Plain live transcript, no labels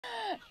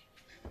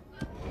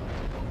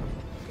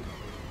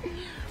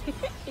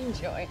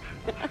Enjoy.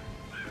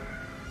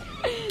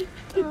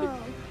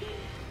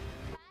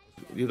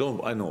 You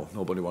don't, I know,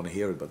 nobody want to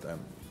hear it, but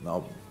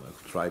now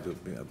I try to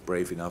be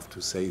brave enough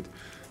to say it.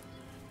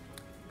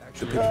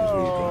 The pitch was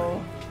really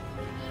dry.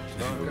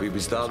 We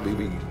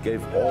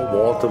gave all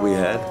water we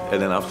had,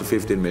 and then after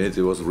 15 minutes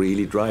it was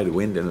really dry, the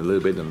wind and a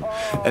little bit,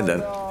 and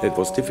then it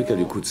was difficult,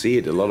 you could see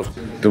it, a lot of...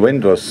 The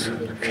wind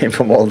came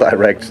from all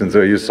directions,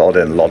 so you saw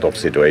that a lot of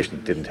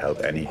situations didn't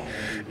help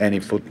any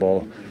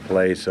football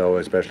play, so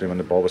especially when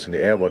the ball was in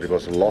the air, but it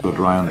was a lot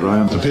dry and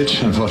dry. The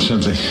pitch,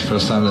 unfortunately,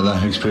 first time that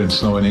I experienced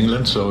snow in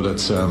England, so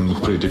that's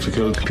pretty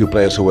difficult. A few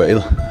players who were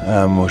ill,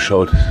 who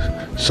showed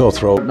sore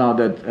throat. Now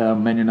that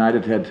Man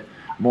United had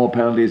more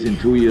penalties in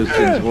 2 years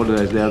since Roda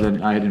is there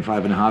than I had in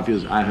 5.5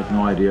 years, I have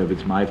no idea if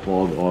it's my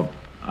fault or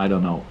I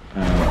don't know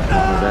how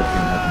that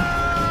can happen.